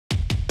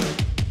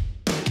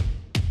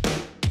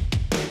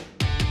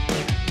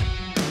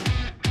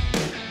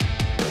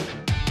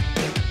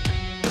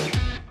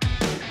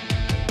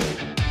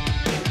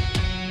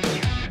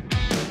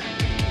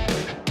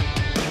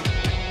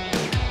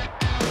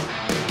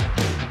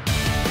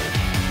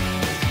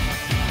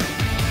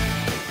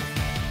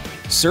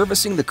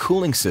Servicing the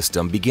cooling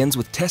system begins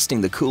with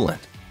testing the coolant.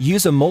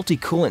 Use a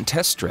multi-coolant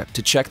test strip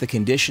to check the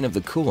condition of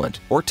the coolant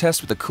or test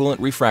with a coolant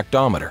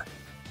refractometer.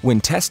 When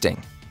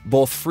testing,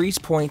 both freeze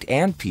point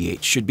and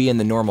pH should be in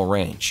the normal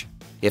range.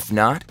 If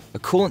not, a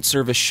coolant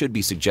service should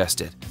be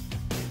suggested.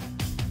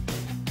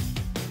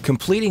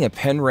 Completing a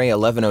Penray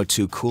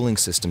 1102 cooling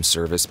system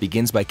service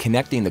begins by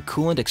connecting the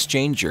coolant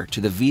exchanger to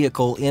the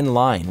vehicle in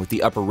line with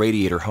the upper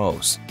radiator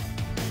hose.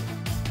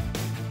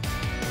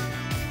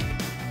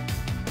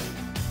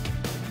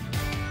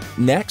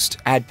 Next,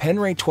 add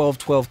Penray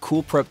 1212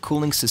 Cool Prep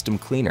cooling system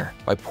cleaner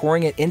by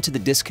pouring it into the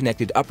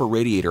disconnected upper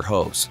radiator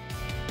hose.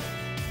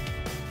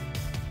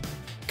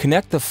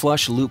 Connect the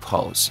flush loop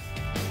hose.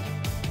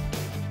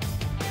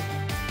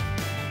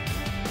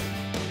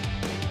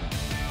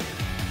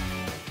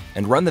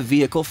 And run the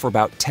vehicle for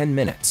about 10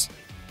 minutes,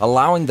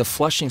 allowing the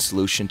flushing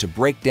solution to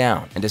break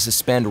down and to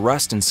suspend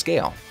rust and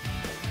scale.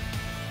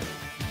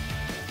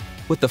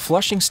 With the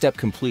flushing step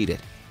completed,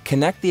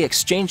 connect the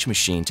exchange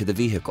machine to the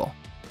vehicle.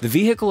 The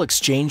vehicle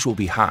exchange will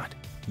be hot.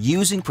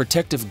 Using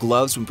protective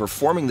gloves when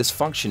performing this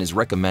function is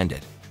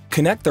recommended.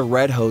 Connect the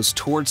red hose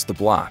towards the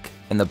block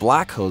and the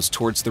black hose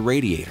towards the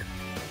radiator.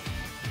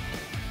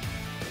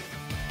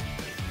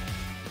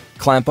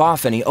 Clamp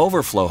off any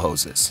overflow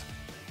hoses.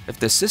 If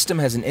the system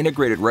has an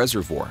integrated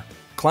reservoir,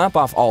 clamp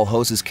off all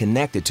hoses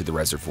connected to the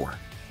reservoir.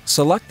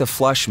 Select the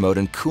flush mode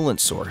and coolant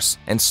source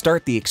and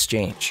start the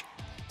exchange.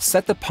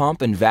 Set the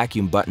pump and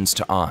vacuum buttons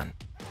to on.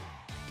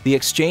 The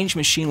exchange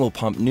machine will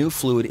pump new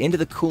fluid into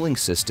the cooling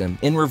system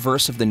in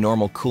reverse of the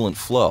normal coolant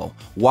flow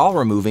while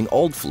removing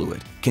old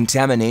fluid,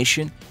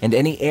 contamination, and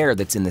any air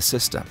that's in the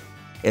system.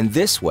 In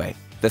this way,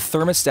 the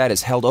thermostat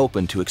is held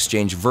open to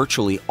exchange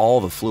virtually all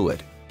the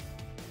fluid.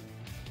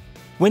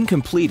 When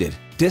completed,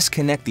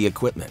 disconnect the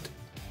equipment.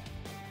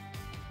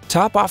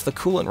 Top off the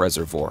coolant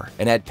reservoir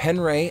and add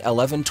Penray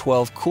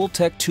 1112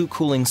 Cooltech 2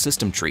 cooling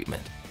system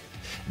treatment.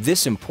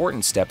 This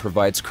important step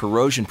provides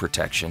corrosion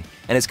protection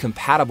and is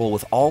compatible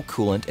with all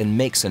coolant and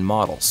makes and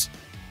models.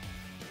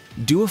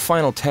 Do a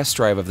final test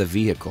drive of the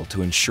vehicle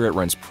to ensure it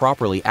runs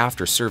properly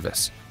after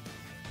service.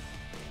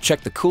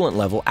 Check the coolant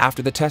level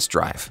after the test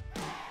drive.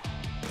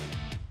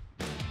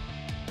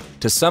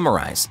 To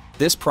summarize,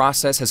 this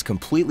process has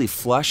completely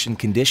flushed and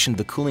conditioned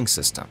the cooling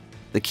system.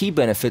 The key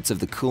benefits of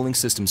the cooling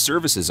system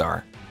services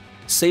are: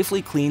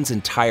 safely cleans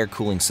entire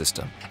cooling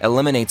system,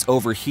 eliminates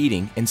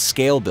overheating and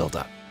scale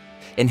buildup,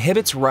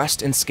 inhibits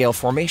rust and scale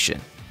formation,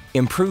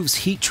 improves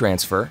heat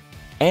transfer,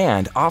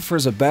 and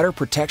offers a better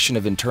protection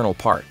of internal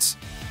parts.